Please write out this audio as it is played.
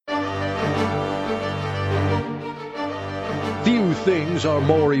things are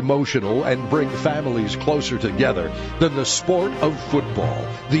more emotional and bring families closer together than the sport of football,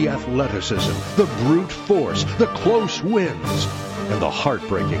 the athleticism, the brute force, the close wins, and the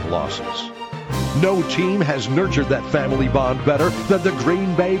heartbreaking losses. No team has nurtured that family bond better than the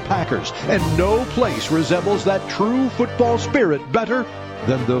Green Bay Packers, and no place resembles that true football spirit better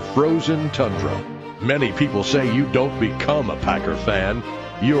than the frozen tundra. Many people say you don't become a Packer fan.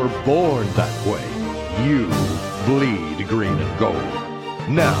 You're born that way. You bleed green and gold.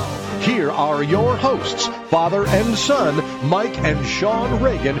 Now, here are your hosts, father and son, Mike and Shawn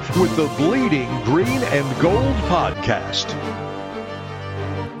Reagan, with the Bleeding Green and Gold podcast.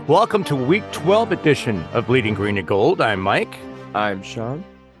 Welcome to Week 12 edition of Bleeding Green and Gold. I'm Mike. I'm Shawn.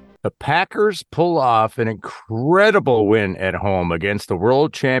 The Packers pull off an incredible win at home against the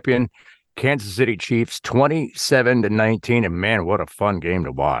world champion Kansas City Chiefs, 27-19. And man, what a fun game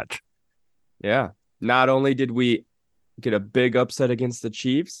to watch. Yeah. Not only did we get a big upset against the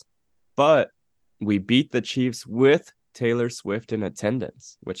Chiefs, but we beat the Chiefs with Taylor Swift in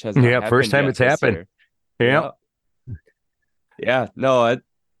attendance, which has not happened first time yet it's happened. Yeah. No,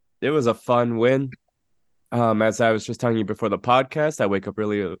 it was a fun win. As I was just telling you before the podcast, I wake up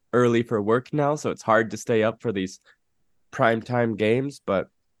really early for work now, so it's hard to stay up for these primetime games. But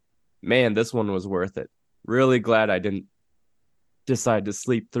man, this one was worth it. Really glad I didn't decide to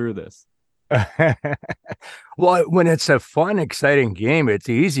sleep through this. Well, when it's a fun, exciting game, it's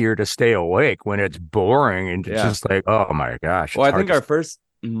easier to stay awake. When it's boring and just like, oh my gosh. Well, I think our first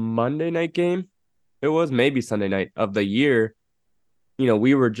Monday night game, it was maybe Sunday night of the year,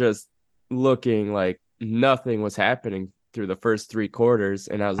 we were just looking like nothing was happening through the first three quarters.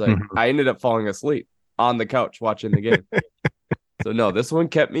 And I was like, I ended up falling asleep on the couch watching the game. So no, this one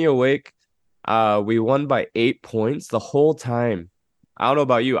kept me awake. We won by 8 points the whole time. I don't know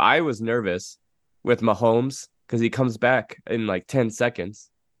about you. I was nervous with Mahomes because he comes back in like 10 seconds.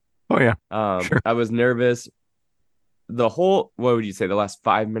 Oh, yeah. Sure. I was nervous. What would you say, the last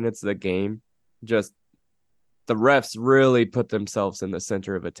 5 minutes of the game, just the refs really put themselves in the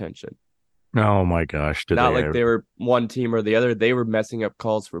center of attention. Oh, my gosh. They were one team or the other. They were messing up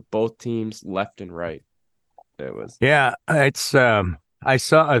calls for both teams left and right. It was. Yeah, it's I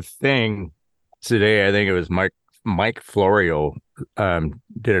saw a thing today. I think it was Mike Florio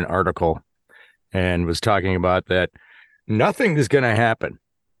did an article and was talking about that nothing is going to happen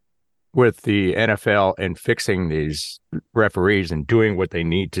with the NFL and fixing these referees and doing what they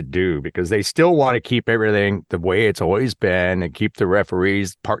need to do because they still want to keep everything the way it's always been and keep the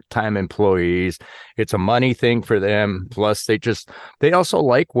referees part-time employees. It's a money thing for them. Plus, they also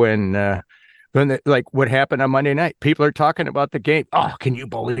like when like what happened on Monday night, people are talking about the game. Oh, can you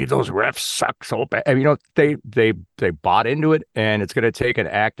believe those refs suck so bad? I mean, they bought into it, and it's going to take an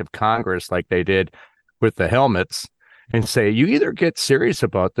act of Congress like they did with the helmets and say, you either get serious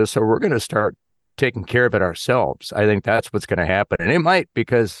about this or we're going to start taking care of it ourselves. I think that's what's going to happen. And it might,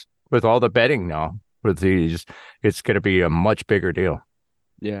 because with all the betting now with these, it's going to be a much bigger deal.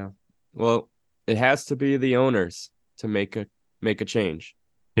 Yeah. Well, it has to be the owners to make a change.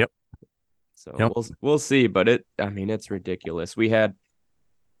 So we'll see, but it's ridiculous. We had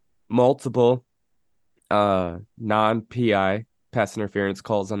multiple non-PI pass interference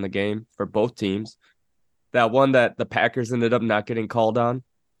calls on the game for both teams. That one that the Packers ended up not getting called on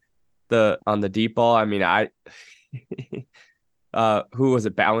the deep ball. I mean, who was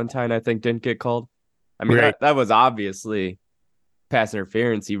it? Ballantyne, I think, didn't get called. I mean, right. that was obviously pass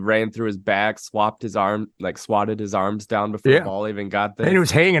interference. He ran through his back, swatted his arms down before the ball even got there. And it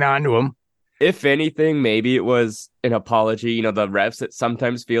was hanging on to him. If anything, maybe it was an apology. The refs, it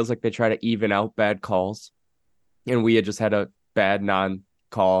sometimes feels like they try to even out bad calls. And we had just had a bad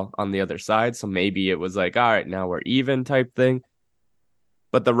non-call on the other side. So maybe it was like, all right, now we're even type thing.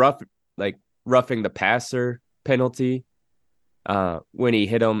 But the roughing the passer penalty, when he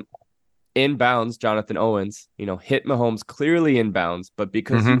hit him inbounds, Jonathan Owens, hit Mahomes clearly inbounds. But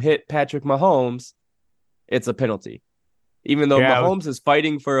because you hit Patrick Mahomes, it's a penalty. Even though Mahomes is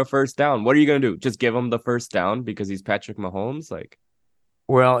fighting for a first down, what are you going to do? Just give him the first down because he's Patrick Mahomes?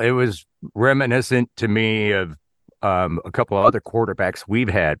 Well, it was reminiscent to me of a couple of other quarterbacks we've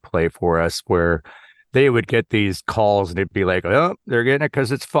had play for us where they would get these calls and it'd be like, oh, they're getting it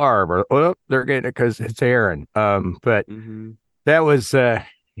because it's Favre, or oh, they're getting it because it's Aaron. But that was, that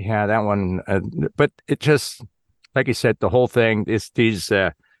one. But it just, like you said, the whole thing is these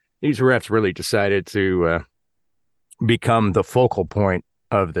refs really decided to become the focal point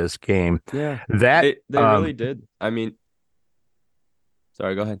of this game. Yeah, they really did. I mean,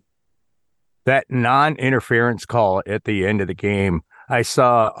 sorry, go ahead. That non-interference call at the end of the game, I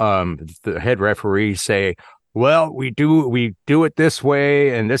saw the head referee say, well, we do it this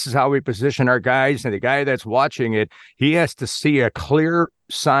way, and this is how we position our guys. And the guy that's watching it, he has to see a clear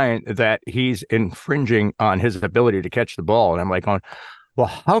sign that he's infringing on his ability to catch the ball. And I'm like, well,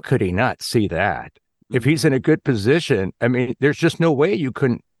 how could he not see that? If he's in a good position, I mean, there's just no way you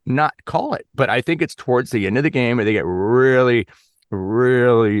couldn't not call it. But I think it's towards the end of the game where they get really,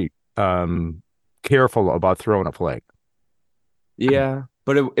 really careful about throwing a flag. Yeah,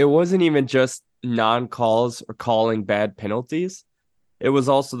 but it wasn't even just non-calls or calling bad penalties. It was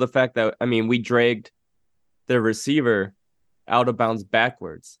also the fact that, I mean, we dragged the receiver out of bounds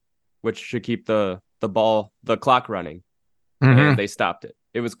backwards, which should keep the clock running, and they stopped it.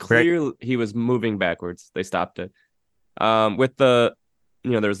 It was clear he was moving backwards. They stopped it. With there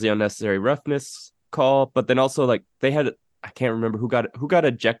was the unnecessary roughness call, but then also like they had, I can't remember who got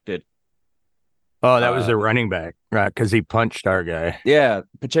ejected. Oh, that was the running back, right? Because he punched our guy. Yeah,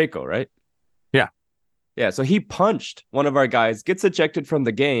 Pacheco, right? Yeah. Yeah, so he punched one of our guys, gets ejected from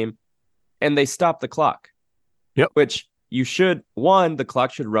the game, and they stop the clock. Yep. Which the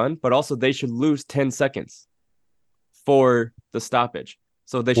clock should run, but also they should lose 10 seconds for the stoppage.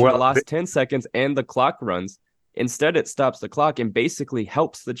 So they should have lost 10 seconds and the clock runs. Instead, it stops the clock and basically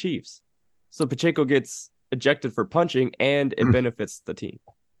helps the Chiefs. So Pacheco gets ejected for punching and it benefits the team.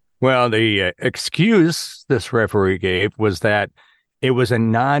 Well, the excuse this referee gave was that it was a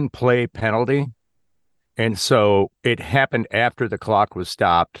non-play penalty. And so it happened after the clock was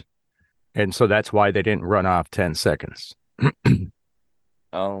stopped. And so that's why they didn't run off 10 seconds.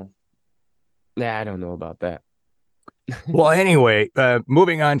 Oh, nah, I don't know about that. Well, anyway,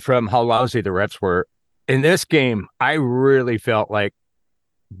 moving on from how lousy the refs were, in this game, I really felt like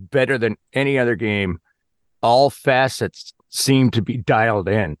better than any other game, all facets seemed to be dialed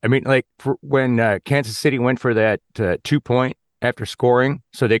in. I mean, like when Kansas City went for that 2-point after scoring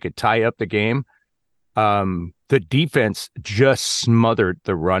so they could tie up the game, the defense just smothered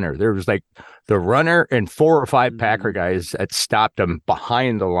the runner. There was like the runner and 4 or 5 Packer guys that stopped them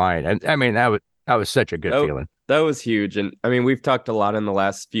behind the line. And I mean, that was such a good feeling. That was huge. And I mean, we've talked a lot in the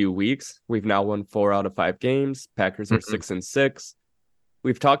last few weeks. We've now won 4 out of 5 games. Packers are 6-6.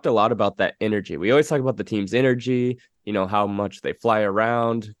 We've talked a lot about that energy. We always talk about the team's energy, how much they fly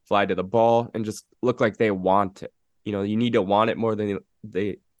around, fly to the ball, and just look like they want it. You need to want it more than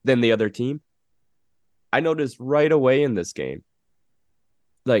the other team. I noticed right away in this game,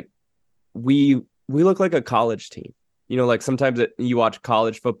 like we look like a college team. Like sometimes you watch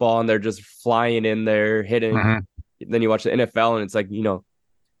college football and they're just flying in there, hitting. Then you watch the NFL and it's like,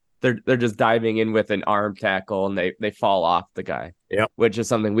 they're just diving in with an arm tackle and they fall off the guy. Yep. Which is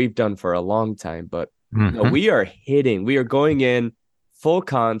something we've done for a long time. But we are hitting. We are going in full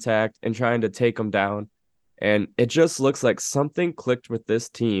contact and trying to take them down. And it just looks like something clicked with this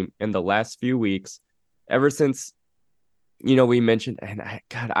team in the last few weeks. Ever since, we mentioned, and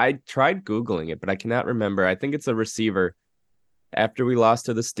I tried Googling it, but I cannot remember. I think it's a receiver after we lost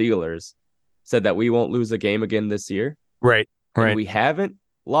to the Steelers said that we won't lose a game again this year. Right. And we haven't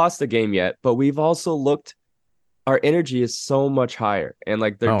lost a game yet, but we've also our energy is so much higher and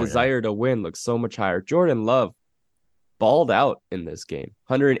like their desire to win looks so much higher. Jordan Love balled out in this game,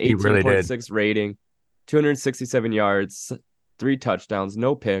 118.6 rating, 267 yards, 3 touchdowns,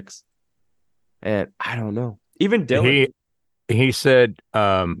 no picks. And I don't know. Even Dylan. He said,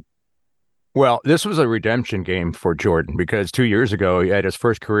 well, this was a redemption game for Jordan because 2 years ago he had his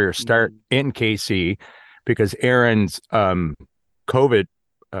first career start in KC because Aaron's COVID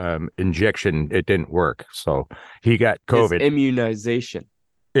injection, it didn't work. So he got COVID. His immunization.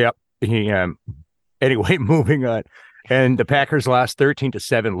 Yep. Anyway, moving on. And the Packers lost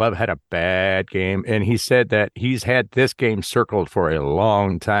 13-7. Love had a bad game. And he said that he's had this game circled for a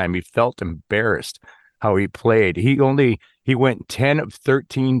long time. He felt embarrassed how he played. He went 10 of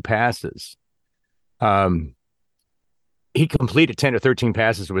 13 passes. He completed 10 of 13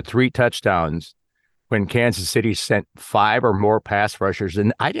 passes with 3 touchdowns when Kansas City sent 5 or more pass rushers.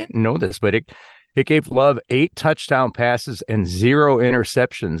 And I didn't know this, but it gave Love 8 touchdown passes and 0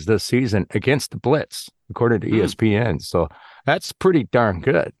 interceptions this season against the blitz, according to ESPN. So that's pretty darn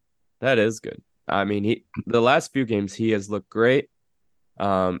good. That is good. I mean, the last few games, he has looked great.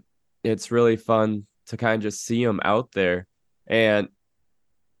 It's really fun to kind of just see him out there. And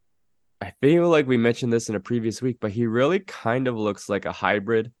I feel like we mentioned this in a previous week, but he really kind of looks like a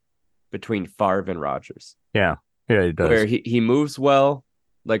hybrid between Favre and Rodgers. Yeah, he does. Where he moves well,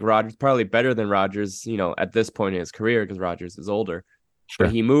 like Rodgers, probably better than Rodgers, at this point in his career because Rodgers is older. Sure.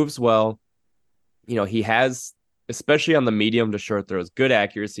 But he moves well. He has, especially on the medium to short throws, good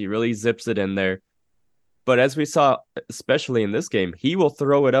accuracy, really zips it in there. But as we saw, especially in this game, he will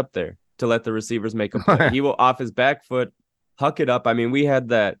throw it up there to let the receivers make a play. He will off his back foot, huck it up. I mean, we had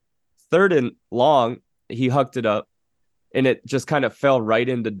that 3rd and long. He hucked it up, and it just kind of fell right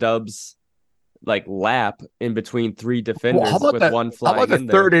into Dub's like lap in between 3 defenders with one flying how about in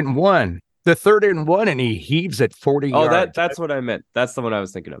the there. 3rd and 1? The 3rd and 1, and he heaves it 40 yards. That's what I meant. That's the one I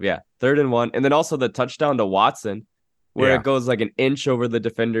was thinking of. Yeah, 3rd and 1, and then also the touchdown to Watson, where it goes like an inch over the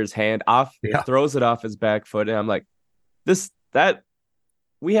defender's hand, throws it off his back foot, and I'm like,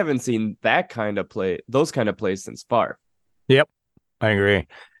 we haven't seen those kind of plays since Favre. Yep, I agree.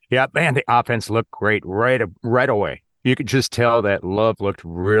 Yeah, man, the offense looked great right away. You could just tell that Love looked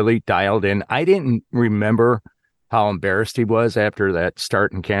really dialed in. I didn't remember how embarrassed he was after that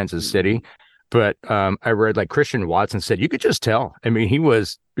start in Kansas City, but I read like Christian Watson said you could just tell. I mean, he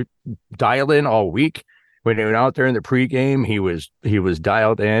was dialed in all week. When he went out there in the pregame, he was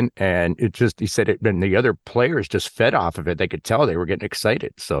dialed in, and he said it. And the other players just fed off of it. They could tell they were getting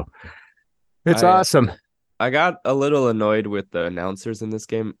excited. So it's awesome. I got a little annoyed with the announcers in this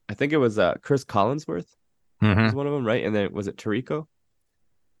game. I think it was Chris Collinsworth was one of them, right? And then was it Tirico?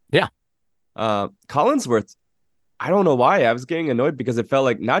 Yeah. Collinsworth, I don't know why. I was getting annoyed because it felt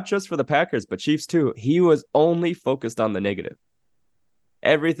like not just for the Packers, but Chiefs too. He was only focused on the negative.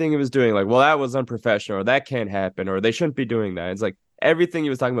 Everything he was doing, like, well, that was unprofessional, or that can't happen, or they shouldn't be doing that. It's like everything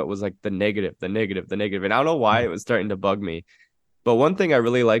he was talking about was like the negative. And I don't know why it was starting to bug me. But one thing I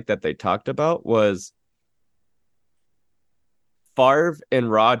really liked that they talked about was Favre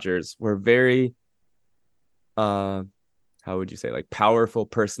and Rodgers were very, how would you say, like powerful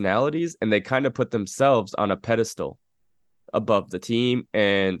personalities, and they kind of put themselves on a pedestal above the team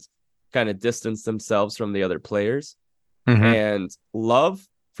and kind of distanced themselves from the other players. And Love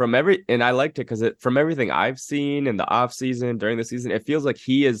and I liked it because from everything I've seen in the off season, during the season, it feels like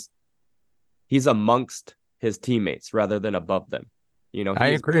he's amongst his teammates rather than above them. You know,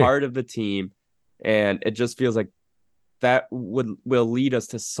 he's part of the team, and it just feels like that will lead us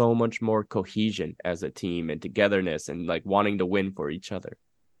to so much more cohesion as a team and togetherness and like wanting to win for each other.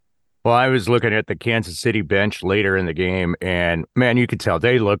 Well, I was looking at the Kansas City bench later in the game, and man, you could tell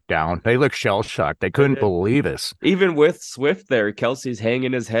they looked down. They looked shell-shocked. They couldn't believe us. Even with Swift there, Kelsey's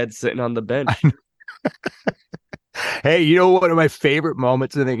hanging his head sitting on the bench. Hey, you know, one of my favorite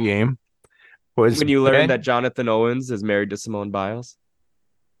moments in the game was when you learned that Jonathan Owens is married to Simone Biles.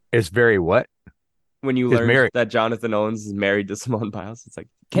 Is very what? When you learned that Jonathan Owens is married to Simone Biles. It's like,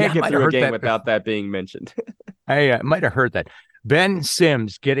 can't get through a game without that being mentioned. I might have heard that. Ben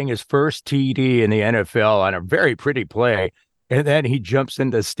Sims getting his first TD in the NFL on a very pretty play, and then he jumps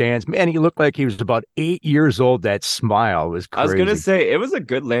into the stands. Man, he looked like he was about 8 years old. That smile was crazy. I was going to say, it was a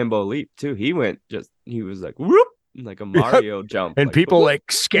good Lambeau leap, too. He was like, whoop, like a Mario jump. And like, people whoop.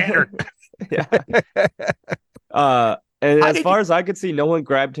 Like scattered. Yeah. And as far as I could see, no one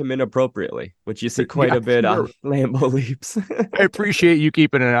grabbed him inappropriately, which you see quite a bit on Lambeau leaps. I appreciate you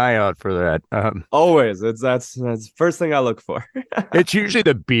keeping an eye out for that. Always. That's the first thing I look for. It's usually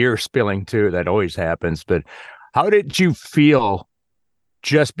the beer spilling, too. That always happens. But how did you feel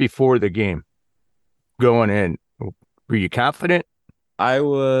just before the game going in? Were you confident? I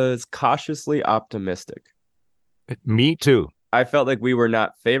was cautiously optimistic. Me, too. I felt like we were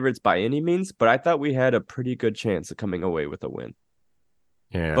not favorites by any means, but I thought we had a pretty good chance of coming away with a win.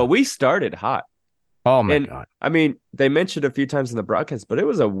 Yeah. But we started hot. Oh, my God. I mean, they mentioned a few times in the broadcast, but it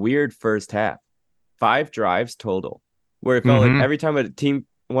was a weird first half. 5 drives total, where it felt like every time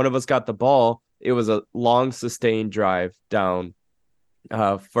one of us got the ball, it was a long, sustained drive down.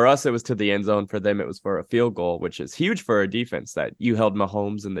 For us, it was to the end zone. For them, it was for a field goal, which is huge for our defense that you held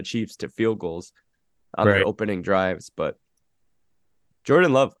Mahomes and the Chiefs to field goals on their opening drives. But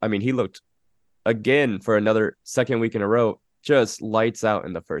Jordan Love, I mean, he looked, again, for another second week in a row, just lights out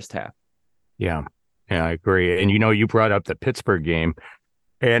in the first half. Yeah, I agree. And, you know, you brought up the Pittsburgh game,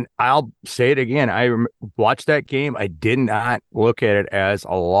 and I'll say it again. I watched that game. I did not look at it as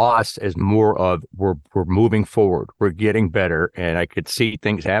a loss, as more of we're moving forward. We're getting better, and I could see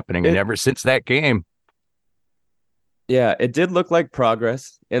things happening. And ever since that game. Yeah, it did look like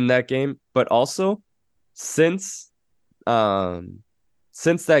progress in that game, but also since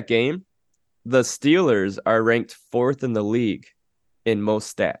that game, the Steelers are ranked 4th in the league in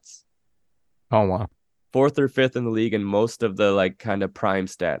most stats. Oh, wow. 4th or 5th in the league in most of the like kind of prime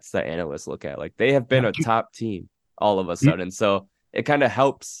stats that analysts look at. Like they have been a top team all of a sudden. So it kind of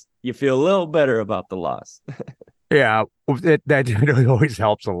helps you feel a little better about the loss. Yeah, that always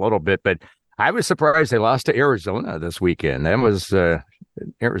helps a little bit. But I was surprised they lost to Arizona this weekend. That was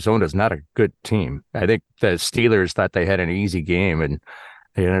Arizona's not a good team. I think the Steelers thought they had an easy game, and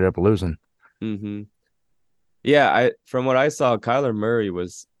they ended up losing. Yeah, from what I saw, Kyler Murray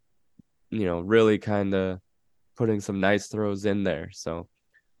was really kind of putting some nice throws in there. So,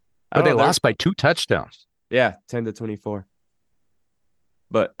 But they lost by 2 touchdowns. Yeah, 10-24.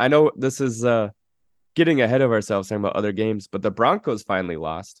 But I know this is getting ahead of ourselves talking about other games, but the Broncos finally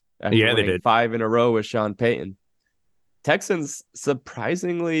lost after Yeah, they winning did. 5 in a row with Sean Payton. Texans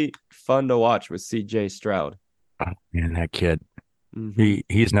surprisingly fun to watch with C.J. Stroud. Oh, man, that kid. Mm-hmm.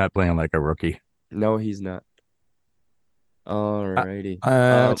 He's not playing like a rookie. No, he's not. Alrighty.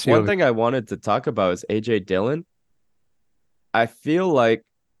 Let's see One thing I wanted to talk about is A.J. Dillon. I feel like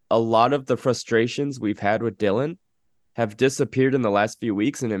a lot of the frustrations we've had with Dillon have disappeared in the last few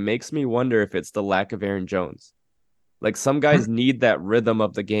weeks, and it makes me wonder if it's the lack of Aaron Jones. Like, some guys need that rhythm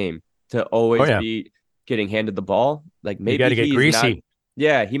of the game to always be getting handed the ball. Like, maybe you got to get greasy.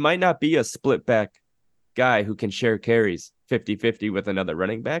 He might not be a split back guy who can share carries 50-50 with another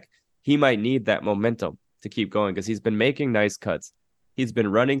running back. He might need that momentum to keep going because he's been making nice cuts. He's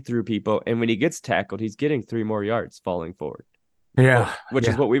been running through people, and when he gets tackled, he's getting 3 more yards falling forward. Yeah. Which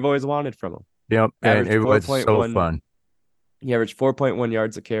is what we've always wanted from him. Yep. And it was so fun. He averaged 4.1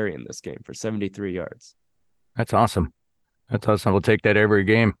 yards a carry in this game for 73 yards. That's awesome. We'll take that every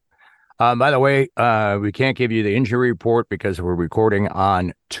game. By the way, we can't give you the injury report because we're recording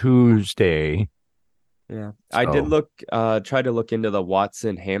on Tuesday. Yeah. So. I did try to look into the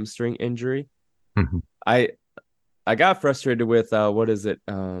Watson hamstring injury. Mm-hmm. I got frustrated with what is it?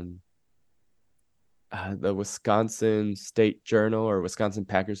 The Wisconsin State Journal or Wisconsin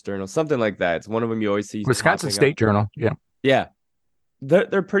Packers Journal, something like that. It's one of them you always see. Wisconsin State Journal. Yeah. Yeah.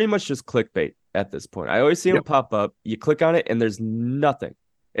 They're pretty much just clickbait at this point. I always see them pop up. You click on it and there's nothing.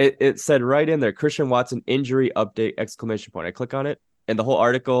 It said right in there, Christian Watson injury update, ! I click on it and the whole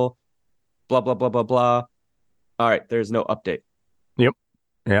article, blah, blah, blah, blah, blah. All right. There's no update.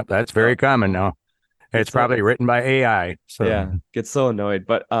 Yep. That's very common now. It's probably written by AI. So yeah, get so annoyed.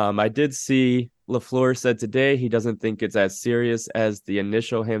 But I did see LaFleur said today he doesn't think it's as serious as the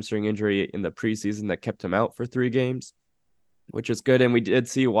initial hamstring injury in the preseason that kept him out for 3 games, which is good. And we did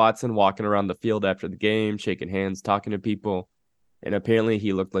see Watson walking around the field after the game, shaking hands, talking to people. And apparently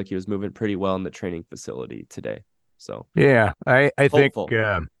he looked like he was moving pretty well in the training facility today. So, yeah, I think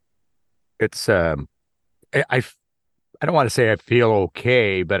it's I don't want to say I feel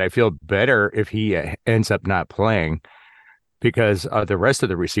okay, but I feel better if he ends up not playing because the rest of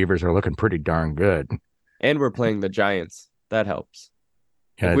the receivers are looking pretty darn good. And we're playing the Giants. That helps.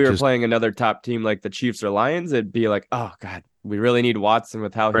 If we were playing another top team like the Chiefs or Lions, it'd be like, oh, God, we really need Watson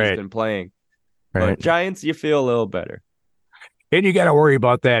with how he's been playing. But Giants, you feel a little better. And you got to worry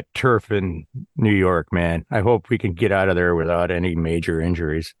about that turf in New York, man. I hope we can get out of there without any major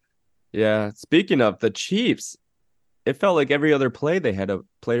injuries. Yeah. Speaking of the Chiefs, it felt like every other play they had a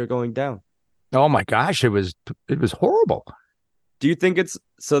player going down. Oh my gosh, it was horrible. Do you think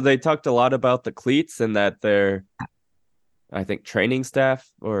so they talked a lot about the cleats and that their, I think, training staff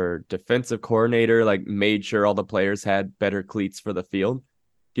or defensive coordinator made sure all the players had better cleats for the field?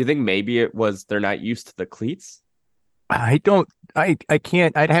 Do you think maybe it was they're not used to the cleats? I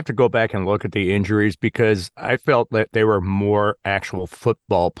can't. I'd have to go back and look at the injuries because I felt that they were more actual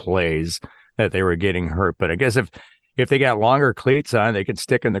football plays that they were getting hurt. But I guess if they got longer cleats on, they could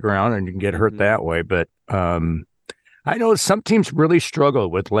stick in the ground and you can get hurt that way. But I know some teams really struggle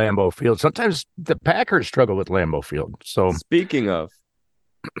with Lambeau Field. Sometimes the Packers struggle with Lambeau Field. So speaking of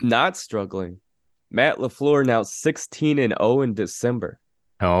not struggling, Matt LaFleur now 16-0 in December.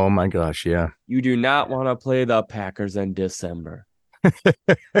 Oh my gosh, yeah. You do not want to play the Packers in December.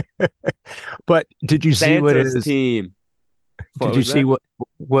 But did you see what his team? Did you see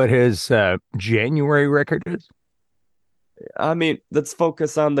what his January record is? I mean, let's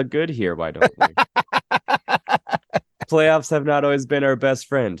focus on the good here. Why don't we? Playoffs have not always been our best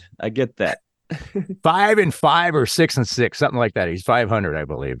friend. I get that. 5-5 or 6-6, something like that. He's 500, I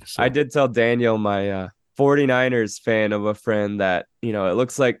believe. So. I did tell Daniel, my 49ers fan of a friend, that it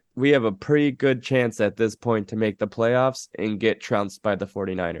looks like we have a pretty good chance at this point to make the playoffs and get trounced by the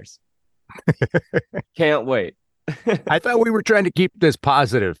 49ers. Can't wait. I thought we were trying to keep this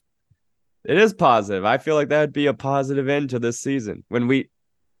positive. It is positive. I feel like that would be a positive end to this season.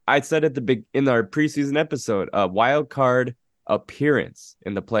 I said in our preseason episode, a wild card appearance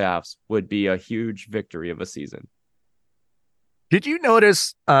in the playoffs would be a huge victory of a season. Did you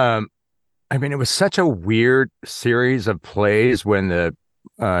notice? It was such a weird series of plays when the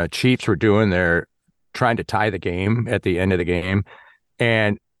Chiefs were trying to tie the game at the end of the game.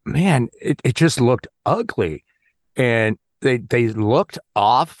 And man, it just looked ugly. And they looked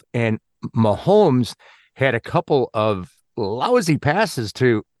off, and Mahomes had a couple of lousy passes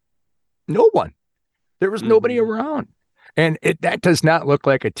to no one. There was nobody around. And that does not look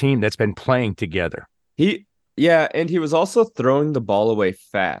like a team that's been playing together. And he was also throwing the ball away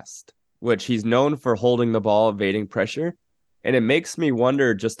fast, which he's known for holding the ball, evading pressure. And it makes me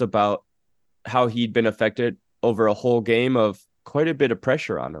wonder just about how he'd been affected over a whole game of quite a bit of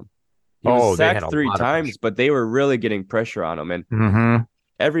pressure on him. He was They had sacked a 3 lot of times, pressure. but they were really getting pressure on him. And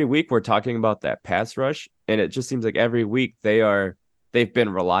every week we're talking about that pass rush, and it just seems like every week they've been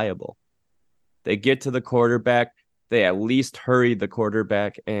reliable. They get to the quarterback, they at least hurry the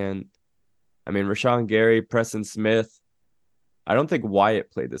quarterback, and I mean Rashawn Gary, Preston Smith. I don't think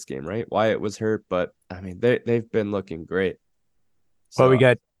played this game, right? Wyatt was hurt, but I mean they've been looking great. Well,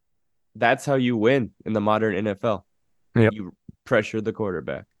 So that's how you win in the modern NFL. Yep. You pressure the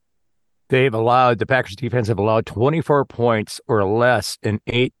quarterback. The Packers defense have allowed 24 points or less in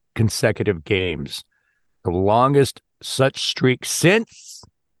 8 consecutive games. The longest such streak since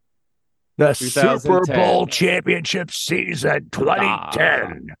the Super Bowl championship season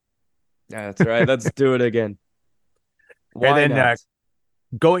 2010. That's right. Let's do it again. Why not?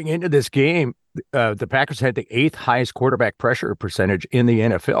 Going into this game, the Packers had the 8th highest quarterback pressure percentage in the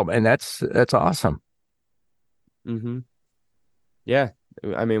NFL, and that's awesome. Mm-hmm. Yeah,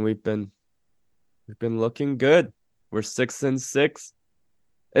 I mean we've been looking good. We're 6-6.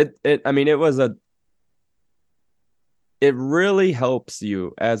 It really helps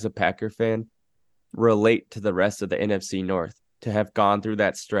you as a Packer fan relate to the rest of the NFC North to have gone through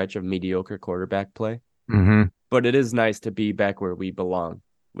that stretch of mediocre quarterback play. Mm-hmm. But it is nice to be back where we belong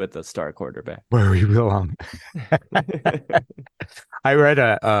with a star quarterback. Where we belong. I read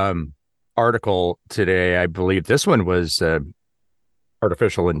a article today. I believe this one was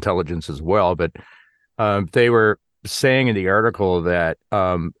artificial intelligence as well, but they were saying in the article that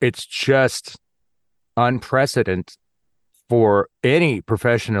it's just unprecedented for any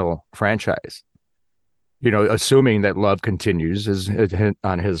professional franchise. Assuming that Love continues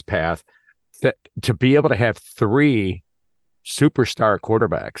on his path, that to be able to have 3 superstar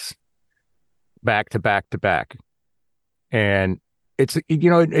quarterbacks back to back to back. And it's,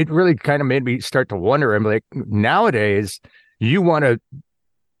 it really kind of made me start to wonder. I'm like, nowadays, you want to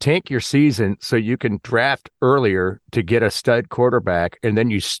tank your season so you can draft earlier to get a stud quarterback, and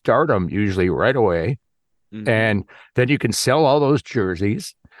then you start them usually right away. Mm-hmm. And then you can sell all those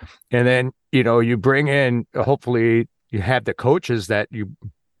jerseys. And then, you bring in, hopefully you have the coaches that you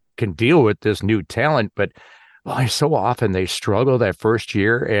can deal with this new talent, but so often they struggle that first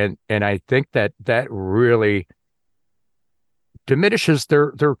year. And I think that really diminishes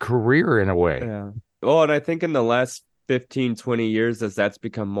their career in a way. Yeah. Well, and I think in the last 15, 20 years, as that's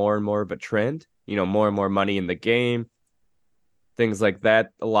become more and more of a trend, more and more money in the game, things like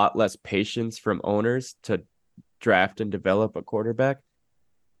that, a lot less patience from owners to draft and develop a quarterback.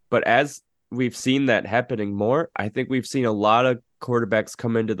 But as we've seen that happening more, I think we've seen a lot of quarterbacks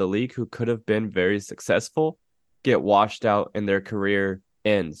come into the league who could have been very successful get washed out and their career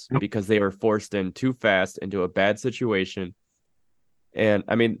ends because they were forced in too fast into a bad situation. And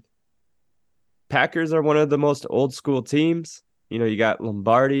I mean, Packers are one of the most old school teams. You got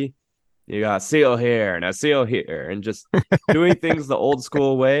Lombardi, you got seal here and a seal here, and just doing things the old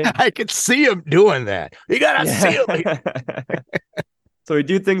school way. I could see him doing that. You got a seal here. So we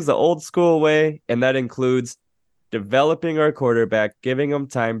do things the old school way, and that includes developing our quarterback, giving him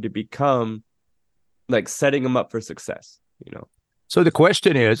time to become, like, setting him up for success. So the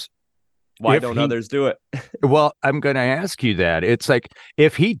question is, why don't others do it? Well, I'm going to ask you that. It's like,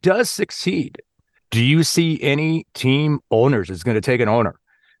 if he does succeed, do you see any team owners is going to take an owner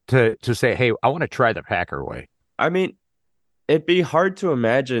to say, hey, I want to try the Packer way? I mean, it'd be hard to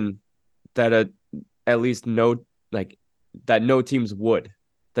imagine that no teams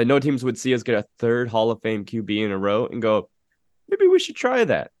would see us get a 3rd Hall of Fame QB in a row and go, maybe we should try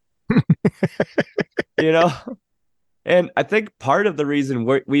that. And I think part of the reason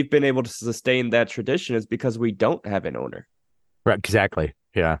we've been able to sustain that tradition is because we don't have an owner. Right, exactly.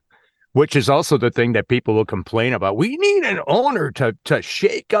 Yeah. Which is also the thing that people will complain about. We need an owner to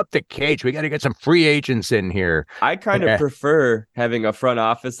shake up the cage. We got to get some free agents in here. I kind of prefer having a front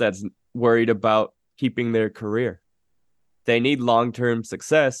office that's worried about keeping their career. They need long-term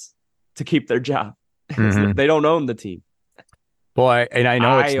success to keep their job. Mm-hmm. They don't own the team. Boy, and I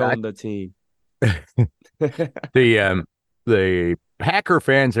know I own the team. The Packer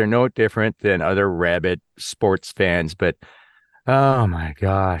fans are no different than other rabid sports fans, but oh my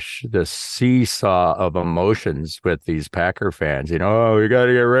gosh, the seesaw of emotions with these Packer fans. We got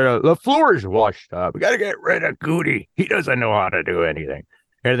to get rid of LaFleur's washed up. We got to get rid of Goody. He doesn't know how to do anything.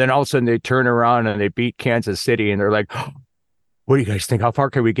 And then all of a sudden they turn around and they beat Kansas City, and they're like, oh, what do you guys think? How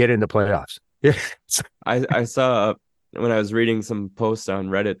far can we get in the playoffs? Yeah. I saw when I was reading some posts on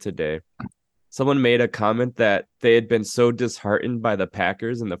Reddit today. Someone made a comment that they had been so disheartened by the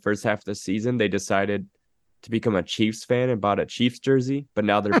Packers in the first half of the season, they decided to become a Chiefs fan and bought a Chiefs jersey, but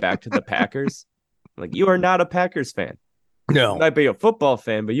now they're back to the Packers. Like, you are not a Packers fan. No. You might be a football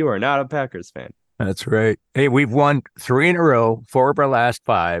fan, but you are not a Packers fan. That's right. Hey, we've won 3 in a row, 4 of our last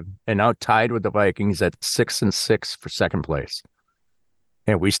 5, and now tied with the Vikings at 6-6 for second place.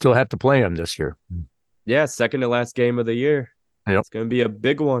 And we still have to play them this year. Yeah, second to last game of the year. Yep. It's going to be a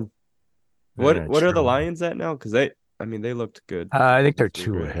big one. What Yeah, are the Lions at now? Because they looked good. I think they're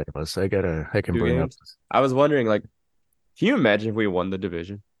 2 ahead of us. I can 2 bring games? up. I was wondering, like, can you imagine if we won the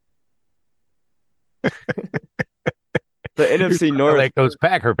division? The NFC North, like those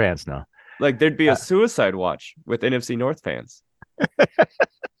Packer fans now. like there'd be a suicide watch with NFC North fans.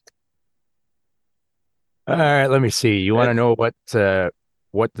 All right, let me see. You want to know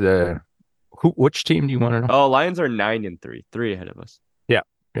which team do you want to know? Oh, Lions are 9-3, 3 ahead of us.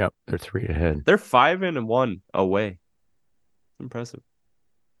 Yeah, they're 3 ahead. They're 5-1 away. Impressive.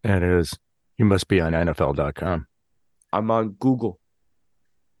 That is. You must be on NFL.com. I'm on Google.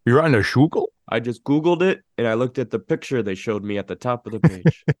 You're on the Schugel? I just Googled it and I looked at the picture they showed me at the top of the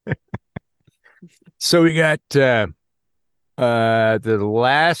page. So we got for the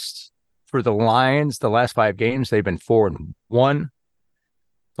Lions, the last 5 games, they've been 4-1.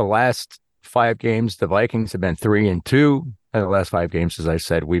 The last 5 games, the Vikings have been 3-2. And the last 5 games, as I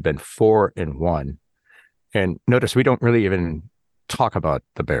said, we've been 4-1. And notice we don't really even talk about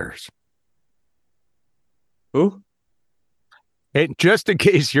the Bears. Who? And just in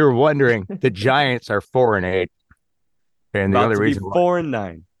case you're wondering, the Giants are 4-8. And the About only to be reason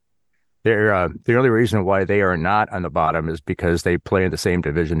 4-9. the only reason why they are not on the bottom is because they play in the same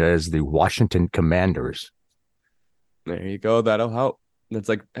division as the Washington Commanders. There you go. That'll help. It's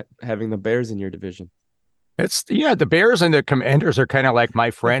like having the Bears in your division. The Bears and the Commanders are kind of like my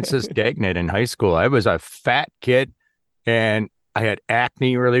Francis Gagnon in high school. I was a fat kid and I had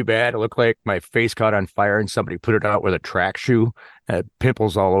acne really bad. It looked like my face caught on fire and somebody put it out with a track shoe. Had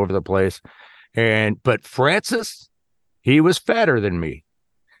pimples all over the place. But Francis, he was fatter than me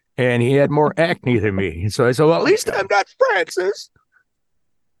and he had more acne than me. And so I said, well, at least I'm not Francis.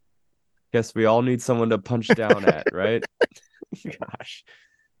 Guess we all need someone to punch down at, right? Gosh.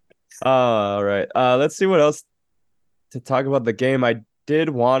 All right. Let's see what else to talk about the game. I did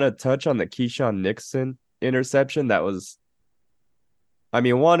want to touch on the Keyshawn Nixon interception. That was,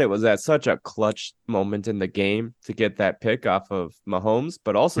 it was at such a clutch moment in the game to get that pick off of Mahomes,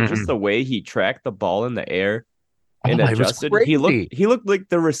 but also just the way he tracked the ball in the air and adjusted. He looked like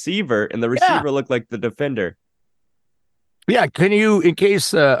the receiver, and the receiver looked like the defender. Yeah, can you, in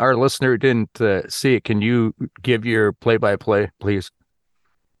case our listener didn't see it, can you give your play-by-play, please?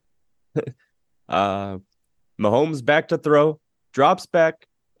 Mahomes back to throw, drops back,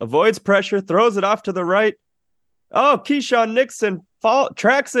 avoids pressure, throws it off to the right. Oh, Keyshawn Nixon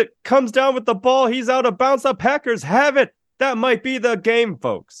tracks it, comes down with the ball. He's out of bounds. The Packers have it. That might be the game,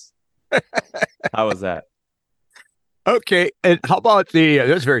 folks. How was that? Okay, and how about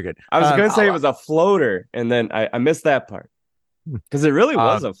that's very good. I was going to say it was a floater, and then I missed that part because it really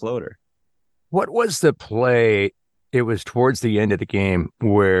was a floater. What was the play? It was towards the end of the game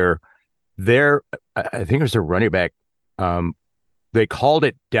where I think it was a running back. They called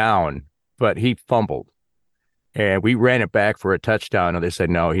it down, but he fumbled. And we ran it back for a touchdown, and they said,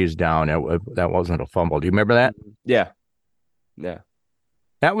 no, he's down. That wasn't a fumble. Do you remember that? Yeah.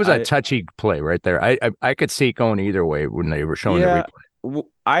 That was a touchy play right there. I could see it going either way when they were showing the replay.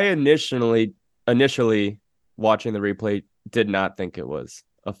 I initially watching the replay did not think it was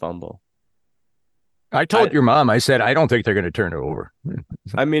a fumble. I told your mom, I said, I don't think they're going to turn it over.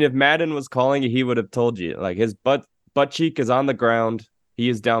 If Madden was calling it, he would have told you. Like, his butt cheek is on the ground. He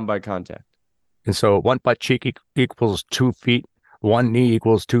is down by contact. And so 1 butt cheek equals 2 feet. 1 knee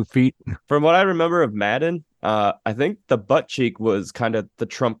equals 2 feet. From what I remember of Madden, I think the butt cheek was kind of the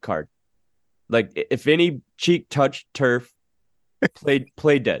trump card. Like, if any cheek touched turf,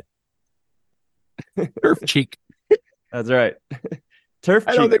 play dead. Turf cheek. That's right. Turf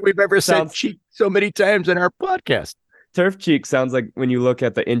cheek. I don't think we've ever said cheek so many times in our podcast. Turf cheek sounds like when you look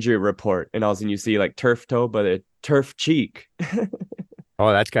at the injury report and all of a sudden you see like turf toe, but a turf cheek.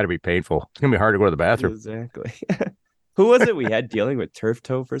 Oh, that's got to be painful. It's going to be hard to go to the bathroom. Exactly. Who was it we had dealing with turf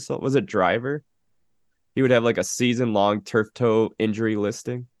toe for so? Was it Driver? He would have like a season-long turf toe injury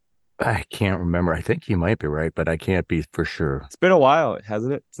listing. I can't remember. I think you might be right, but I can't be for sure. It's been a while,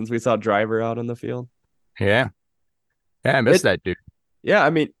 hasn't it, since we saw Driver out on the field? Yeah. Yeah, I miss that dude. Yeah,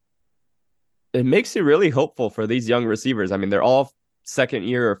 it makes you really hopeful for these young receivers. They're all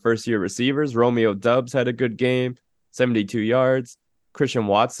second-year or first-year receivers. Romeo Dubs had a good game. 72 yards. Christian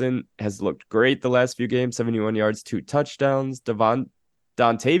Watson has looked great the last few games, 71 yards, 2 touchdowns.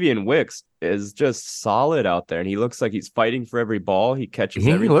 Dontavian Wicks is just solid out there, and he looks like he's fighting for every ball. He catches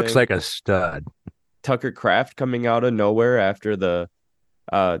He everything. looks like a stud. Tucker Kraft coming out of nowhere after the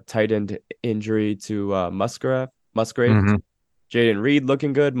tight end injury to Musgrave. Mm-hmm. Jaden Reed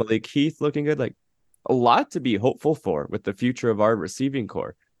looking good. Malik Heath looking good. Like, a lot to be hopeful for with the future of our receiving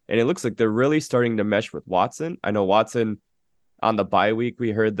core. And it looks like they're really starting to mesh with Watson. I know Watson on the bye week,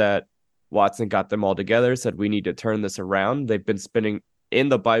 we heard that Watson got them all together, said we need to turn this around. They've been spending in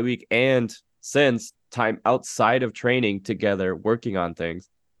the bye week and since time outside of training together, working on things.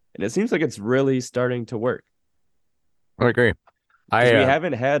 And it seems like it's really starting to work. I agree. We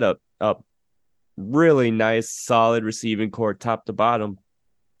haven't had a really nice, solid receiving core top to bottom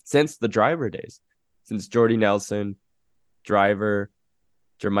since the Driver days. Since Jordy Nelson, Driver,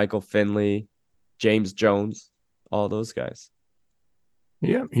 Jermichael Finley, James Jones, all those guys.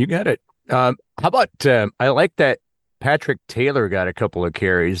 Yeah, you got it. How about I like that Patrick Taylor got a couple of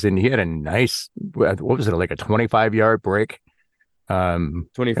carries and he had a nice, what was it, like a 25-yard break?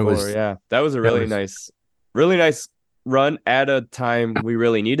 24, yeah. That was a really nice run at a time we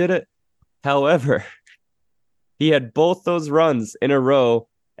really needed it. However, he had both those runs in a row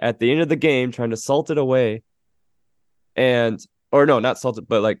at the end of the game trying to salt it away. Not salt it,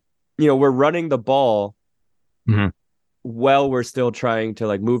 but we're running the ball while we're still trying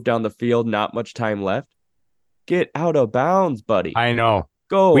to move down the field, not much time left. Get out of bounds, buddy. I know.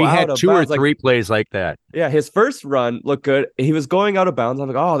 We had 2 or 3 plays like that. Yeah, his first run looked good. He was going out of bounds. I'm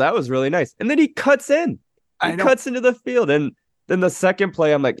like, oh, that was really nice. And then he cuts in. He cuts into the field. And then the second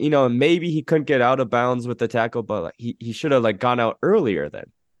play, I'm like, maybe he couldn't get out of bounds with the tackle, but he should have gone out earlier then.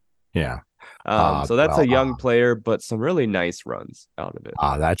 Yeah. So that's a young player, but some really nice runs out of it.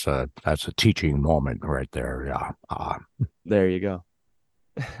 That's a teaching moment right there. Yeah. There you go.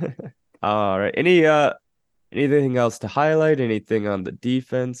 All right. Anything else to highlight? Anything on the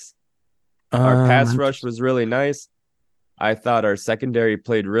defense? Our pass rush was really nice. I thought our secondary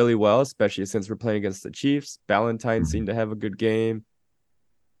played really well, especially since we're playing against the Chiefs. Valentine seemed to have a good game.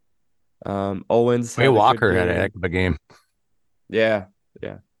 Owens had Walker had a heck of a game. Yeah.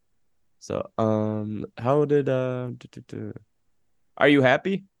 So, how did are you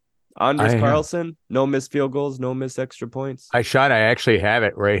happy? Anders Carlson, no missed field goals, no missed extra points. I actually have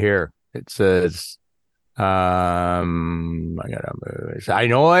it right here. It says, I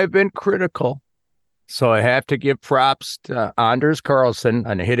know I've been critical, so I have to give props to Anders Carlson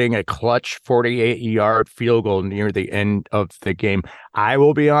on hitting a clutch 48-yard field goal near the end of the game. I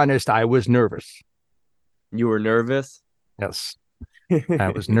will be honest, I was nervous. You were nervous? Yes. I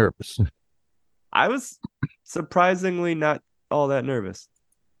was nervous. I was surprisingly not all that nervous.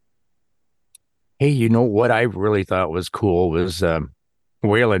 Hey, you know what I really thought was cool was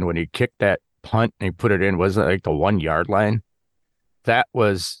Whalen when he kicked that punt and he put it in, wasn't it like the 1 yard line? That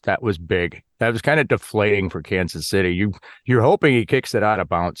was big. That was kind of deflating for Kansas City. You're hoping he kicks it out of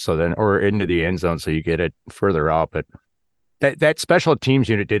bounds or into the end zone so you get it further out. But that special teams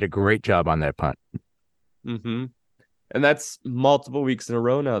unit did a great job on that punt. Mm-hmm. And that's multiple weeks in a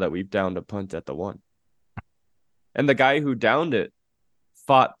row now that we've downed a punt at the 1. And the guy who downed it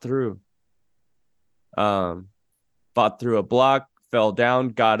fought through a block, fell down,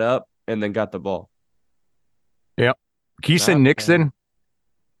 got up, and then got the ball. Yep. Keeson Nixon,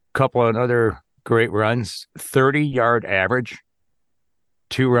 couple of other great runs, 30-yard average,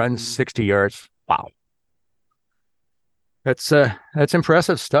 2 runs, 60 yards. Wow. That's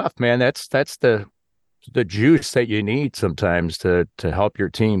impressive stuff, man. That's the juice that you need sometimes to help your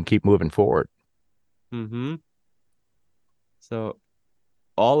team keep moving forward. Mm-hmm. So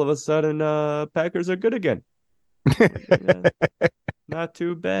all of a sudden, Packers are good again. Not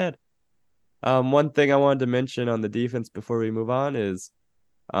too bad. One thing I wanted to mention on the defense before we move on is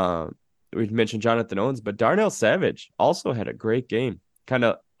we mentioned Jonathan Owens, but Darnell Savage also had a great game. Kind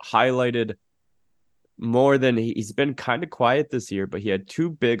of highlighted more than he's been kind of quiet this year, but he had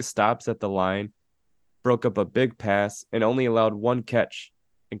 2 big stops at the line, broke up a big pass, and only allowed 1 catch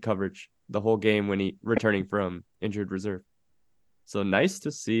in coverage the whole game when he returning from injured reserve. So nice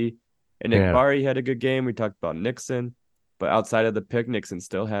to see. And Nick Barry had a good game. We talked about Nixon, but outside of the pick, Nixon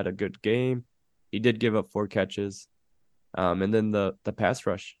still had a good game. He did give up 4 catches. And then the pass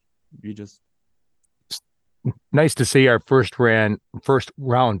rush, nice to see our first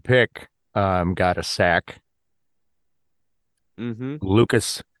round pick got a sack. Mm-hmm.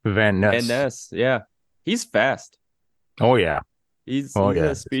 Lucas Van Ness. Yeah. He's fast. Oh yeah. He's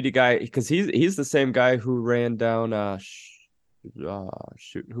a speedy guy because he's the same guy who ran down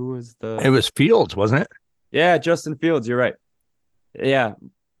who was the It was Fields, wasn't it? Yeah, Justin Fields, you're right. Yeah,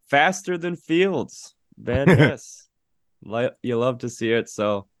 faster than Fields. Van Ness. You love to see it.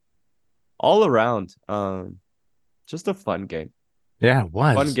 So all around, just a fun game. Yeah, it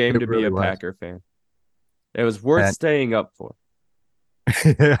Fun was. game It to be really a was. Packer fan. It was worth And staying up for.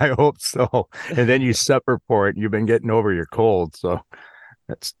 I hope so. And then you suffer for it. You've been getting over your cold, so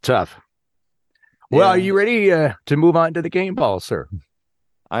that's tough. Well, are Yeah, you ready to move on to the game ball, sir?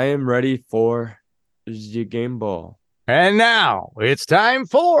 I am ready for the game ball. And now it's time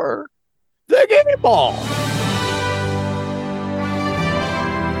for the game ball.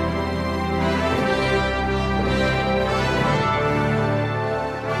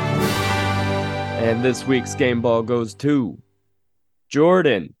 And this week's game ball goes to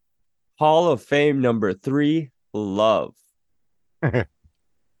Jordan, Hall of Fame number 3, Love.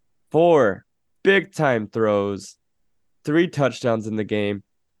 4 big time throws, 3 touchdowns in the game,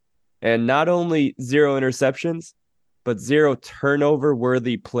 and not only 0 interceptions, but 0 turnover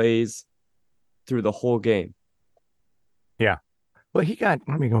worthy plays through the whole game. Yeah. Well, let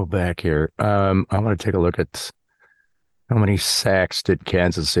me go back here. I want to take a look at how many sacks did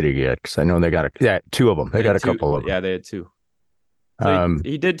Kansas City get? Because I know they got 2 of them. They got a couple of them. Yeah, they had 2. So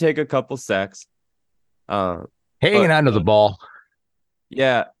he did take a couple sacks. Hanging onto the ball.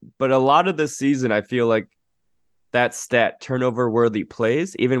 Yeah, but a lot of this season, I feel like that stat, turnover worthy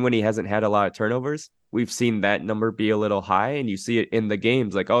plays, even when he hasn't had a lot of turnovers, we've seen that number be a little high, and you see it in the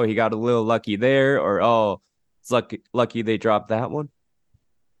games like, oh, he got a little lucky there, or oh, it's lucky they dropped that one.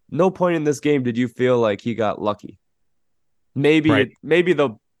 No point in this game did you feel like he got lucky. Maybe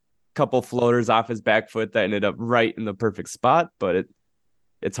the couple floaters off his back foot that ended up right in the perfect spot, but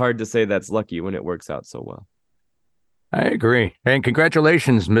it's hard to say that's lucky when it works out so well. I agree. And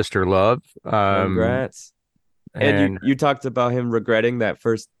congratulations, Mr. Love. Congrats. And you talked about him regretting that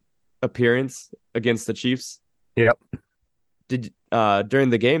first appearance against the Chiefs. Yep. During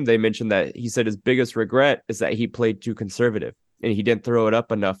the game, they mentioned that he said his biggest regret is that he played too conservative and he didn't throw it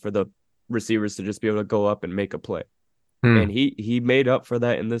up enough for the receivers to just be able to go up and make a play. And he made up for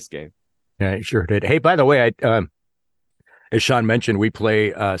that in this game. Yeah, he sure did. Hey, by the way, as Shawn mentioned, we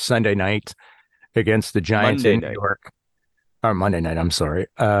play Sunday night against the Giants in New York. Or Monday night, I'm sorry.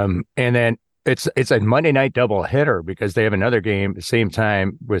 And then it's a Monday night double hitter because they have another game at the same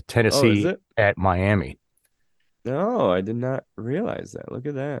time with Tennessee at Miami. No, I did not realize that. Look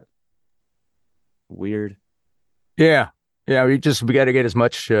at that. Weird. Yeah. Yeah, we got to get as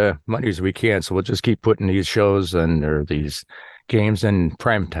much money as we can. So we'll just keep putting these shows or these games in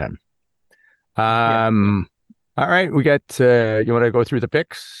prime time. All right, we got, you want to go through the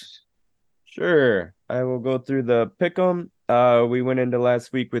picks? Sure. I will go through the pick 'em. We went into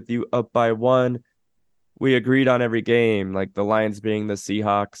last week with you up by 1. We agreed on every game, like the Lions being the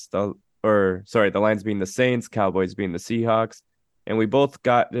Seahawks, the Lions being the Saints, Cowboys being the Seahawks. And we both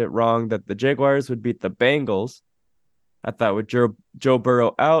got it wrong that the Jaguars would beat the Bengals. I thought with Joe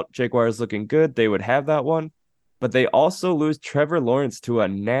Burrow out, Jaguars looking good, they would have that one. But they also lose Trevor Lawrence to a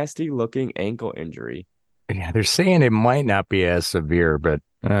nasty-looking ankle injury. Yeah, they're saying it might not be as severe, but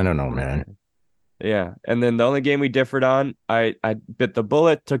I don't know, man. Yeah, and then the only game we differed on, I bit the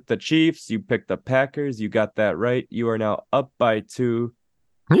bullet, took the Chiefs. You picked the Packers. You got that right. You are now up by 2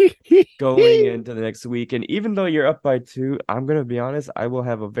 going into the next week. And even though you're up by 2, I'm going to be honest, I will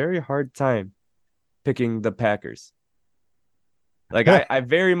have a very hard time picking the Packers. Like, I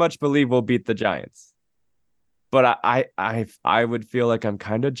very much believe we'll beat the Giants. But I would feel like I'm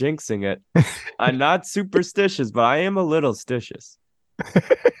kind of jinxing it. I'm not superstitious, but I am a little stitious.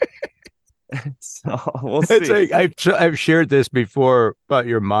 So we'll see. I've shared this before about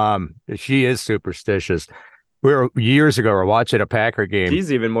your mom. She is superstitious. Years ago, we were watching a Packer game.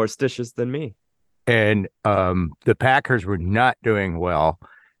 She's even more stitious than me. And the Packers were not doing well.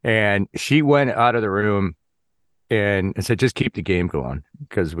 And she went out of the room and said, just keep the game going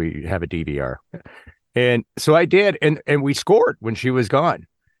because we have a DVR. And so I did. And we scored when she was gone.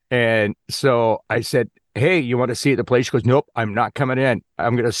 And so I said, hey, you want to see the play? She goes, nope, I'm not coming in.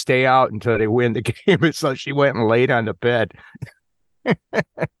 I'm going to stay out until they win the game. And so she went and laid on the bed. And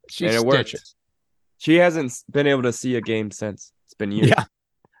it worked. She hasn't been able to see a game since. It's been years. Yeah,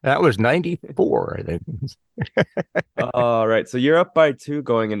 that was 94, I think. All right. So you're up by 2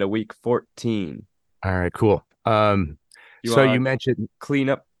 going into week 14. All right, cool. You mentioned clean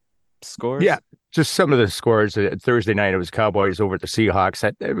up scores? Yeah, just some of the scores. Thursday night, it was Cowboys over the Seahawks.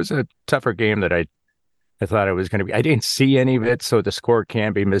 It was a tougher game that I thought it was going to be. I didn't see any of it, so the score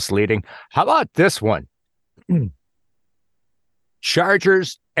can be misleading. How about this one?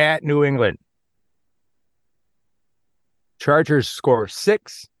 Chargers at New England. Chargers score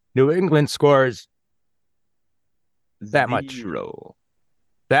 6. New England scores That much. 0.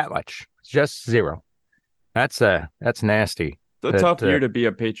 That much. Just 0. That's nasty. It's a tough year to be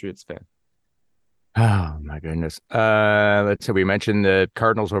a Patriots fan. Oh my goodness. Let's see. We mentioned the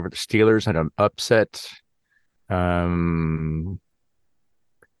Cardinals over the Steelers and an upset. The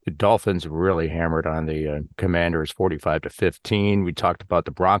Dolphins really hammered on the Commanders 45-15. We talked about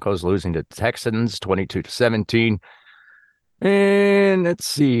the Broncos losing to the Texans 22-17. And let's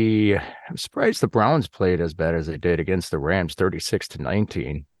see. I'm surprised the Browns played as bad as they did against the Rams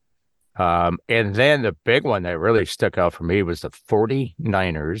 36-19. And then the big one that really stuck out for me was the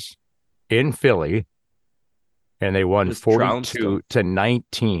 49ers in Philly, and they won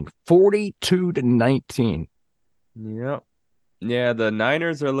 42-19. 42-19. Yep. Yeah, the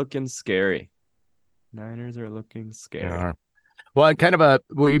Niners are looking scary. Yeah. Well,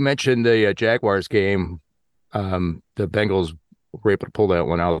 we mentioned the Jaguars game. The Bengals were able to pull that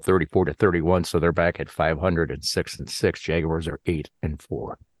one out 34-31, so they're back at 506-6. Jaguars are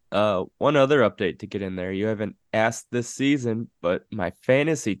 8-4. One other update to get in there. You haven't asked this season, but my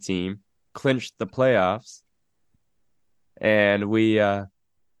fantasy team clinched the playoffs. And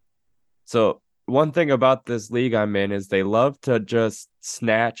so one thing about this league I'm in is they love to just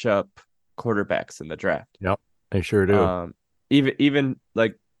snatch up quarterbacks in the draft. Yep, they sure do. Even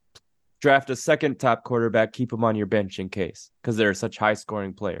like draft a second top quarterback, keep them on your bench in case, because they're such high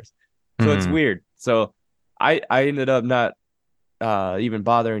scoring players. So it's weird. So I ended up not even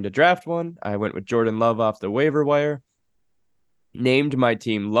bothering to draft one. I went with Jordan Love off the waiver wire, named my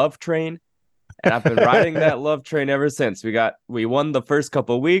team Love Train, and I've been riding that Love Train ever since. We won the first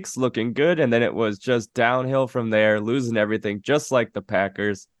couple weeks looking good, and then it was just downhill from there, losing everything just like the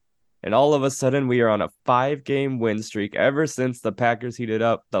Packers. And all of a sudden we are on a 5-game win streak. Ever since the Packers heated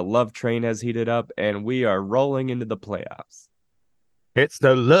up, the Love Train has heated up, and we are rolling into the playoffs. It's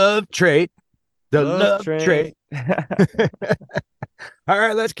the Love Train. The Love Train. All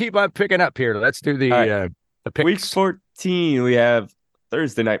right, let's keep on picking up here. Let's do the picks. Week 14, we have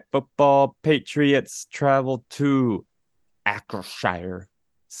Thursday Night Football. Patriots travel to Ackershire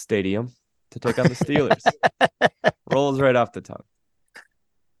Stadium to take on the Steelers. Rolls right off the tongue.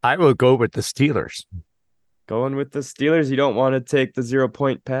 I will go with the Steelers. Going with the Steelers? You don't want to take the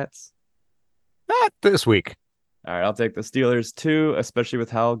 0-point Pats? Not this week. All right, I'll take the Steelers too, especially with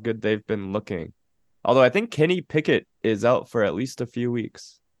how good they've been looking. Although I think Kenny Pickett is out for at least a few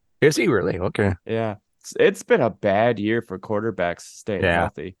weeks. Is he really? Okay. Yeah. It's been a bad year for quarterbacks staying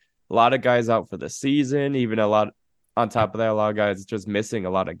healthy. A lot of guys out for the season, even on top of that, a lot of guys just missing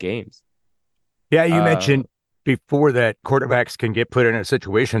a lot of games. Yeah, you mentioned before that quarterbacks can get put in a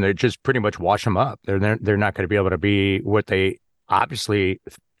situation that just pretty much wash them up. They're not going to be able to be what they obviously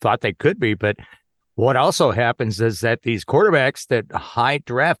thought they could be. But what also happens is that these quarterbacks that high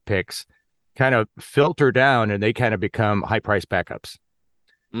draft picks kind of filter down and they kind of become high price backups.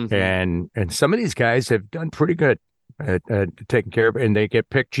 Mm-hmm. And some of these guys have done pretty good at taking care of it, and they get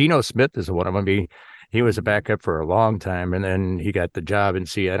picked. Geno Smith is one of them. He was a backup for a long time, and then he got the job in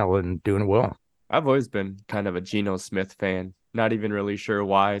Seattle and doing well. I've always been kind of a Geno Smith fan, not even really sure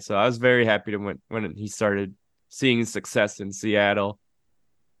why. So I was very happy when he started seeing success in Seattle.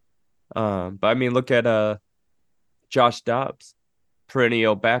 But I mean, look at Josh Dobbs,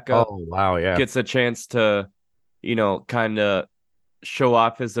 perennial backup. Oh, wow, yeah. Gets a chance to, kind of show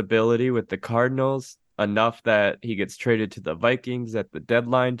off his ability with the Cardinals enough that he gets traded to the Vikings at the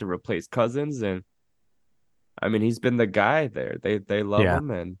deadline to replace Cousins. And I mean, he's been the guy there. They love him,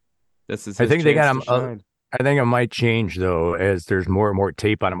 and this is his chance to shine. I think it might change though as there's more and more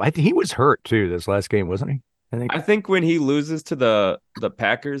tape on him. I think he was hurt too this last game, wasn't he? I think when he loses to the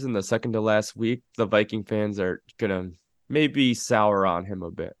Packers in the second to last week, the Viking fans are gonna maybe sour on him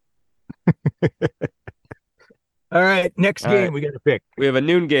a bit. All right, next game we got to pick. We have a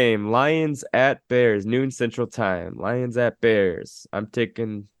noon game, Lions at Bears, noon Central Time. Lions at Bears. I'm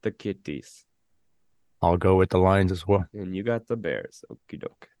taking the Kitties. I'll go with the Lions as well. And you got the Bears. Okie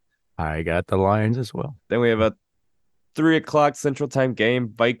doke. I got the Lions as well. Then we have a 3:00 Central Time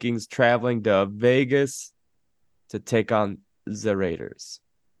game, Vikings traveling to Vegas to take on the Raiders.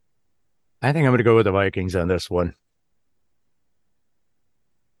 I think I'm going to go with the Vikings on this one.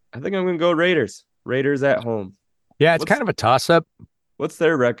 I think I'm going to go Raiders. Raiders at home. Yeah, it's kind of a toss-up. What's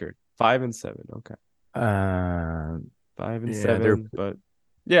their record? 5-7. Okay. 5-7. But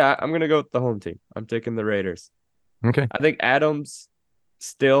yeah, I'm going to go with the home team. I'm taking the Raiders. Okay. I think Adams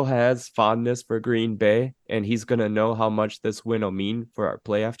still has fondness for Green Bay, and he's going to know how much this win will mean for our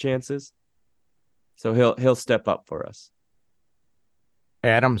playoff chances. So he'll step up for us.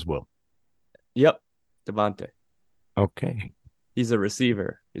 Adams will. Yep. Devontae. Okay. He's a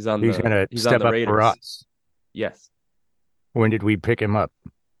receiver. He's going to step on the up Raiders. for us. Yes. When did we pick him up?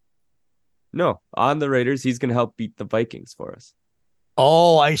 No, on the Raiders, he's going to help beat the Vikings for us.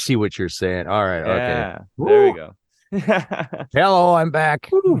 Oh, I see what you're saying. All right. Okay. Yeah, there we go. Hello, I'm back.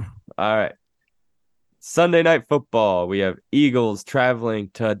 All right. Sunday Night Football. We have Eagles traveling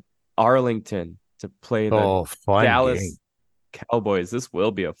to Arlington to play the fun Dallas game. Cowboys. This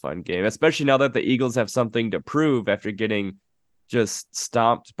will be a fun game, especially now that the Eagles have something to prove after getting just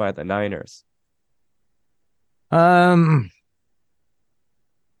stomped by the Niners. I'm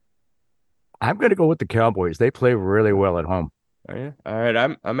going to go with the Cowboys. They play really well at home. Are you? All right.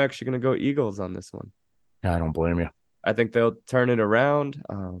 I'm actually going to go Eagles on this one. I don't blame you. I think they'll turn it around.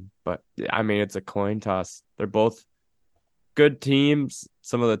 But I mean, it's a coin toss. They're both good teams,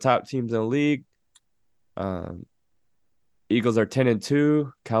 some of the top teams in the league. Eagles are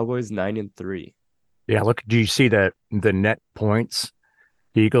 10-2, Cowboys 9-3. Yeah, look, do you see the net points?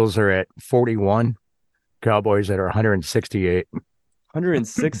 Eagles are at 41, Cowboys that are 168.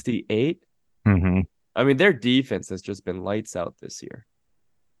 168? Mm-hmm. I mean, their defense has just been lights out this year.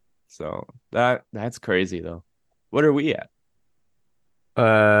 So that's crazy though. What are we at?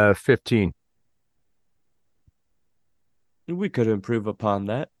 15. We could improve upon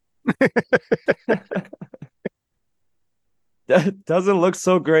that. That doesn't look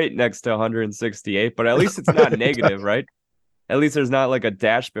so great next to 168, but at least it's not negative, right? At least there's not like a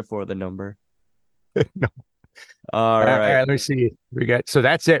dash before the number. No. All right. Let me see. So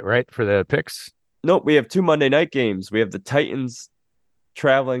that's it, right? For the picks? Nope. We have 2 Monday night games. We have the Titans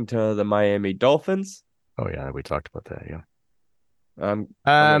traveling to the Miami Dolphins. Oh, yeah. We talked about that.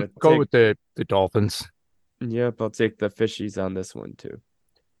 Yeah. Go with the Dolphins. Yep. I'll take the fishies on this one too.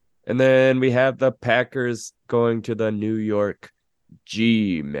 And then we have the Packers going to the New York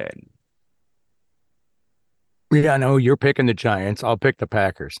G-Men. Yeah, no, you're picking the Giants. I'll pick the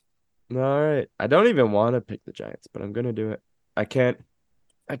Packers. All right. I don't even want to pick the Giants, but I'm gonna do it. I can't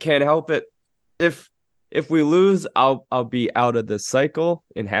help it. If we lose, I'll be out of this cycle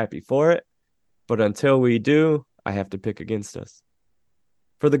and happy for it. But until we do, I have to pick against us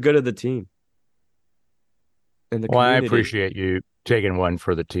for the good of the team and the community. I appreciate you taking one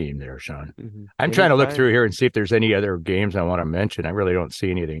for the team there, Shawn. Mm-hmm. I'm trying to look through here and see if there's any other games I want to mention. I really don't see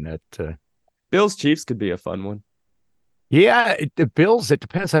anything that. Bills Chiefs could be a fun one. Yeah, the Bills. It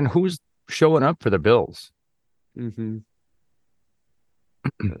depends on who's showing up for the Bills. Mm-hmm.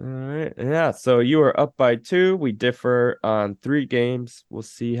 All right. Yeah. So you are up by 2. We differ on 3 games. We'll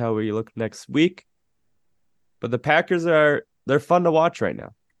see how we look next week. But the Packers they're fun to watch right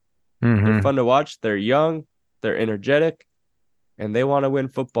now. Mm-hmm. They're fun to watch. They're young. They're energetic. And they want to win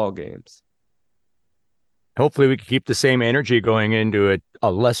football games. Hopefully we can keep the same energy going into a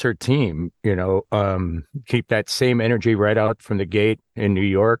lesser team, keep that same energy right out from the gate in New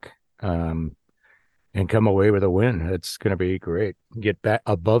York, and come away with a win. It's going to be great. Get back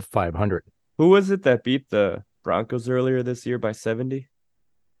above 500. Who was it that beat the Broncos earlier this year by 70?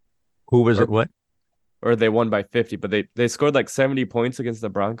 Who was it? What? Or they won by 50, but they scored like 70 points against the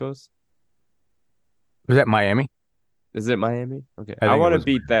Broncos. Was that Miami? Is it Miami? Okay. I want to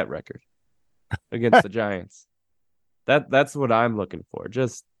beat that record against the Giants. That's what I'm looking for.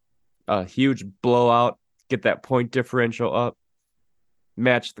 Just a huge blowout, get that point differential up,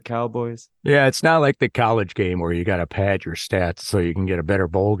 match the Cowboys. Yeah, it's not like the college game where you got to pad your stats so you can get a better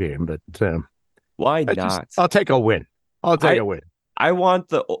bowl game, but why not? I'll take a win. A win. I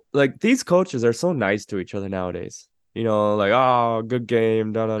want these coaches are so nice to each other nowadays. Like, oh, good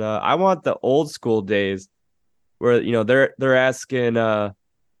game, da da da. I want the old school days where they're asking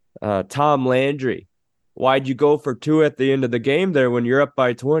Tom Landry, why'd you go for 2 at the end of the game there when you're up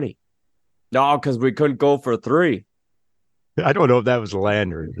by 20? No, because we couldn't go for 3. I don't know if that was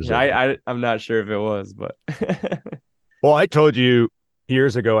Landry. I'm not sure if it was, but well, I told you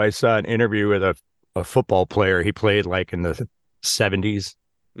years ago I saw an interview with a football player. He played like in the 70s,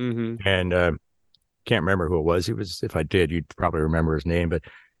 and can't remember who it was. If I did, you'd probably remember his name, but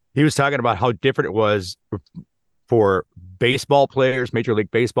he was talking about how different it was for baseball players, Major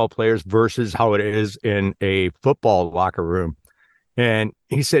League Baseball players, versus how it is in a football locker room. And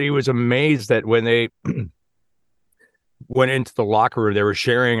he said he was amazed that when they went into the locker room, they were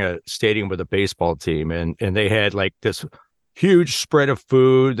sharing a stadium with a baseball team, and they had like this huge spread of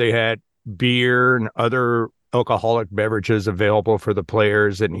food. They had beer and other alcoholic beverages available for the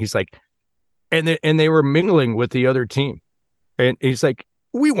players. And he's like, and they were mingling with the other team. And he's like,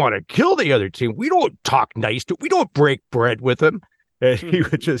 we want to kill the other team. We don't talk nice to, we don't break bread with them. And he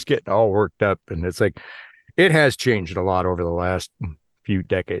was just getting all worked up. And it's like, it has changed a lot over the last few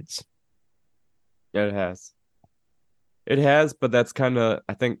decades. Yeah, it has, but that's kind of,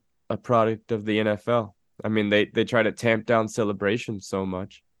 I think, a product of the NFL. I mean, they try to tamp down celebration so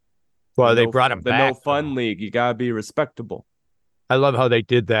much. Well, they brought him the back. No fun league. You gotta be respectable. I love how they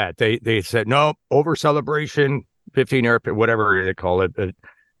did that. They said no over celebration, 15 or whatever they call it.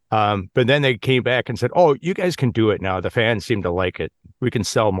 But then they came back and said, "Oh, you guys can do it now. The fans seem to like it. We can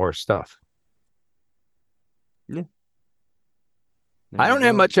sell more stuff." Yeah. I don't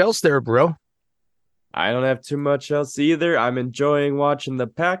have much else there, bro. I don't have too much else either. I'm enjoying watching the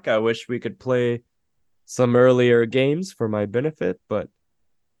pack. I wish we could play some earlier games for my benefit, but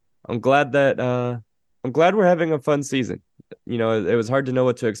I'm glad we're having a fun season. You know, it was hard to know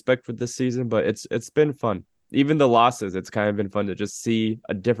what to expect for this season, but it's been fun. Even the losses, it's kind of been fun to just see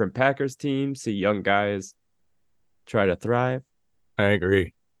a different Packers team, see young guys try to thrive. I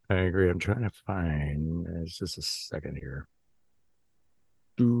agree. I'm trying to find. It's just a second here.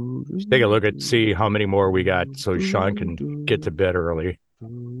 Let's take a look at see how many more we got, so Shawn can get to bed early.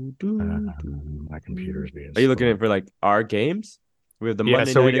 My computer's being. Are you looking for like our games? We have the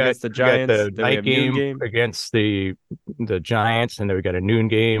Monday so night against the Giants. The night game against the Giants, and then we got a noon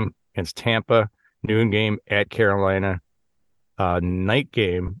game against Tampa, noon game at Carolina, night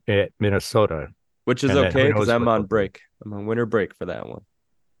game at Minnesota. Which is okay because I'm on break. I'm on winter break for that one.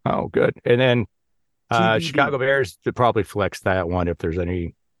 Oh, good. And then Chicago Bears to probably flex that one if there's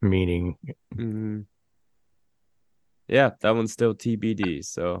any meaning. Mm-hmm. Yeah, that one's still TBD.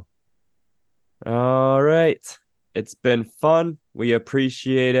 So, all right. It's been fun. We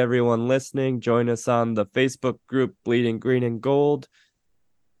appreciate everyone listening. Join us on the Facebook group Bleeding Green and Gold.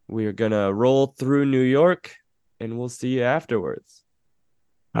 We're going to roll through New York, and we'll see you afterwards.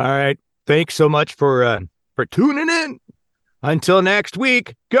 All right. Thanks so much for tuning in. Until next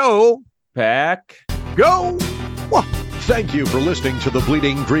week, go Pack. Go. Well, thank you for listening to the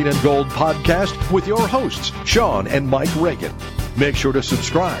Bleeding Green and Gold podcast with your hosts, Shawn and Mike Reagan. Make sure to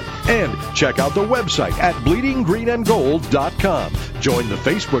subscribe and check out the website at bleedinggreenandgold.com. Join the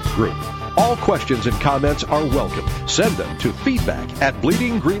Facebook group. All questions and comments are welcome. Send them to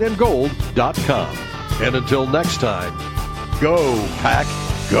feedback@bleedinggreenandgold.com. And until next time, go, Pack,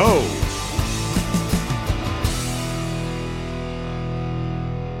 go!